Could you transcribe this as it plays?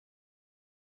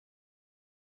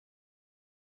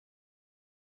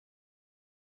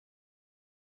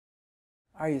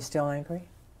Are you still angry?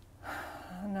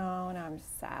 No, now I'm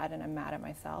sad and I'm mad at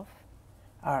myself.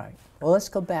 All right. Well, let's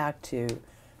go back to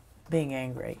being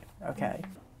angry, okay?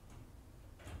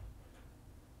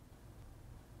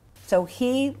 So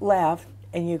he left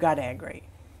and you got angry.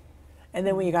 And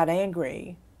then when you got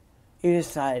angry, you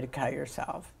decided to cut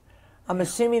yourself. I'm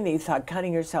assuming that you thought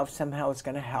cutting yourself somehow was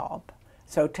going to help.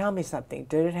 So tell me something.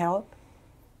 Did it help?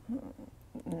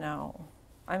 No.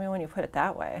 I mean, when you put it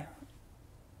that way.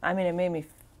 I mean, it made me,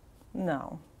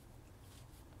 no.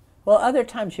 Well, other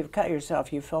times you've cut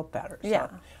yourself, you felt better. So Yeah.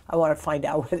 I want to find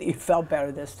out whether you felt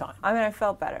better this time. I mean, I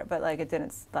felt better, but like it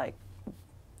didn't, like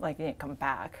it didn't come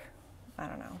back. I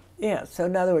don't know. Yeah, so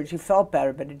in other words, you felt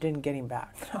better, but it didn't get him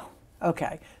back. No.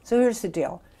 Okay, so here's the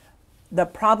deal. The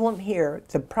problem here,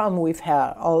 the problem we've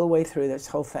had all the way through this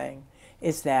whole thing,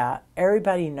 is that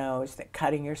everybody knows that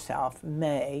cutting yourself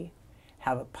may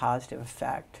have a positive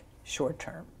effect short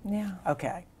term. Yeah.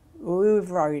 Okay,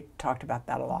 we've already talked about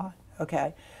that a lot.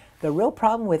 Okay, the real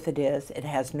problem with it is it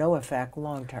has no effect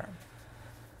long term.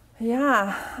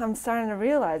 Yeah, I'm starting to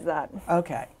realize that.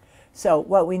 Okay, so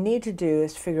what we need to do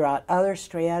is figure out other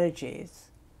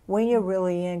strategies when you're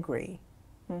really angry,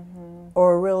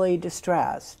 or really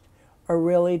distressed, or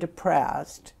really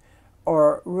depressed,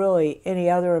 or really any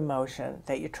other emotion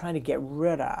that you're trying to get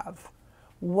rid of.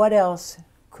 What else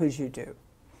could you do?